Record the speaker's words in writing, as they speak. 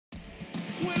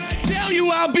tell you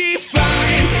I'll be fine.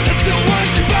 I still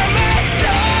want you by my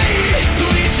side.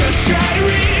 Please just try to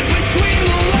read between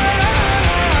the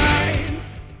lines.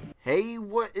 Hey,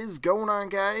 what is going on,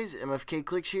 guys? MFK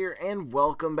Clickz here, and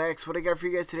welcome back. So what I got for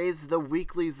you guys today is the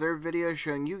weekly Xur video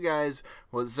showing you guys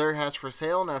what Xur has for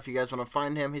sale. Now, if you guys want to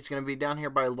find him, he's going to be down here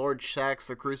by Lord Shax,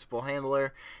 the Crucible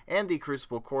Handler, and the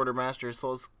Crucible Quartermaster.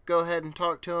 So let's go ahead and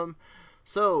talk to him.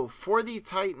 So, for the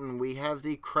Titan, we have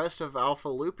the Crest of Alpha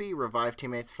Loopy, revive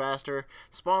teammates faster,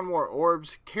 spawn more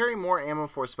orbs, carry more ammo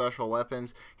for special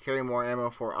weapons, carry more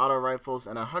ammo for auto rifles,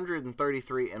 and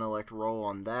 133 intellect roll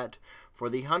on that. For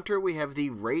the Hunter, we have the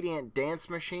Radiant Dance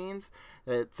Machines.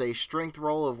 It's a strength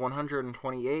roll of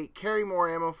 128, carry more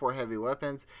ammo for heavy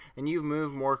weapons, and you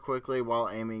move more quickly while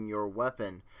aiming your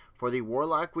weapon. For the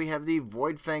Warlock, we have the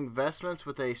Void Fang Vestments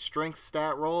with a strength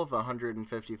stat roll of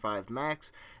 155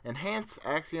 max, enhance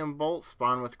Axiom Bolt,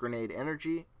 spawn with grenade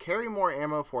energy, carry more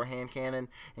ammo for hand cannon,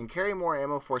 and carry more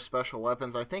ammo for special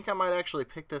weapons. I think I might actually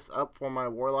pick this up for my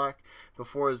Warlock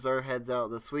before Xur heads out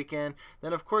this weekend.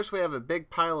 Then of course we have a big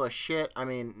pile of shit. I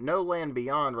mean, No Land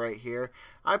Beyond right here.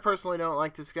 I personally don't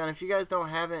like this gun. If you guys don't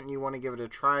have it and you want to give it a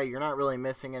try, you're not really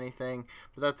missing anything,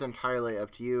 but that's entirely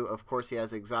up to you. Of course, he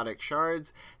has exotic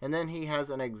shards, and then he has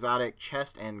an exotic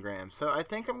chest engram. So I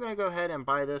think I'm going to go ahead and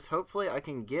buy this. Hopefully I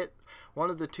can get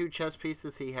one of the 2 chest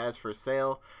pieces he has for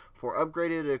sale. For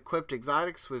upgraded equipped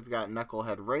exotics, we've got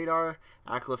Knucklehead Radar,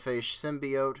 Aclophage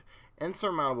Symbiote,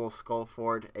 Insurmountable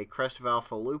Skullford, a Crest of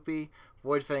Alpha Loopy,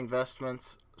 Void Fang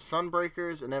Vestments,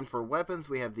 Sunbreakers, and then for weapons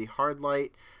we have the Hard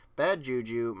Light, Bad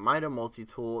Juju, Mida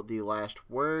Multitool, The Last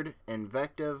Word,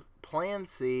 Invective, Plan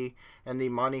C, and the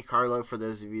Monte Carlo for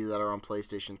those of you that are on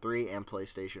PlayStation 3 and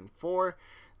PlayStation 4.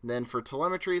 Then for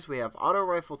telemetries, we have Auto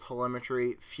Rifle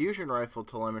Telemetry, Fusion Rifle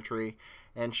Telemetry,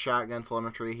 and Shotgun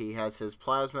Telemetry. He has his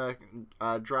Plasma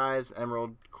drives,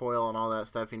 Emerald Coil, and all that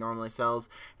stuff he normally sells.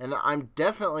 And I'm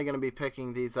definitely going to be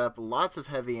picking these up. Lots of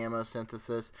heavy ammo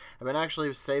synthesis. I've been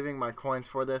actually saving my coins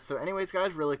for this. So anyways,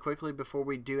 guys, really quickly before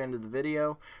we do end the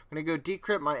video, I'm going to go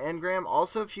decrypt my engram.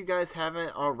 Also, if you guys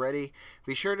haven't already,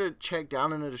 be sure to check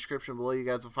down in the description below. You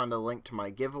guys will find a link to my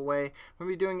giveaway. I'm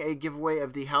going to be doing a giveaway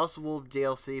of the House of Wolves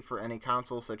DLC for any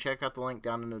console. So check out the link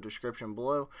down in the description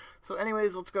below. So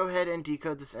anyways, let's go ahead and decode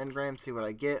this engram, see what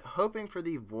I get, hoping for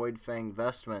the Void Fang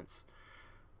Vestments.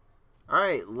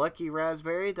 Alright, Lucky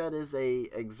Raspberry, that is a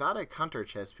exotic hunter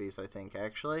chest piece, I think,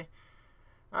 actually.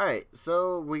 Alright,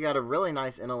 so we got a really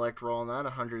nice intellect roll on that,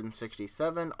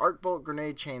 167. Arc Bolt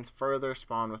Grenade chains further,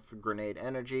 spawn with grenade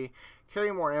energy,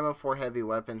 carry more ammo for heavy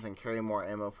weapons, and carry more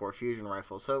ammo for fusion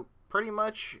rifles. So pretty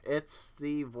much it's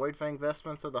the Void Fang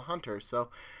Vestments of the hunter. So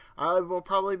I will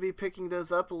probably be picking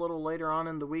those up a little later on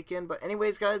in the weekend. But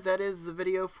anyways, guys, that is the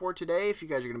video for today. If you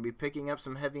guys are going to be picking up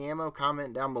some heavy ammo,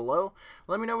 comment down below.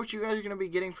 Let me know what you guys are going to be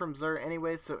getting from Xur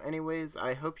anyways. So anyways,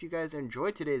 I hope you guys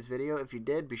enjoyed today's video. If you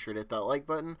did, be sure to hit that like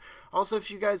button. Also,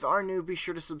 if you guys are new, be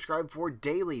sure to subscribe for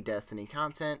daily Destiny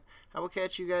content. I will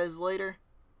catch you guys later,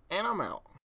 and I'm out.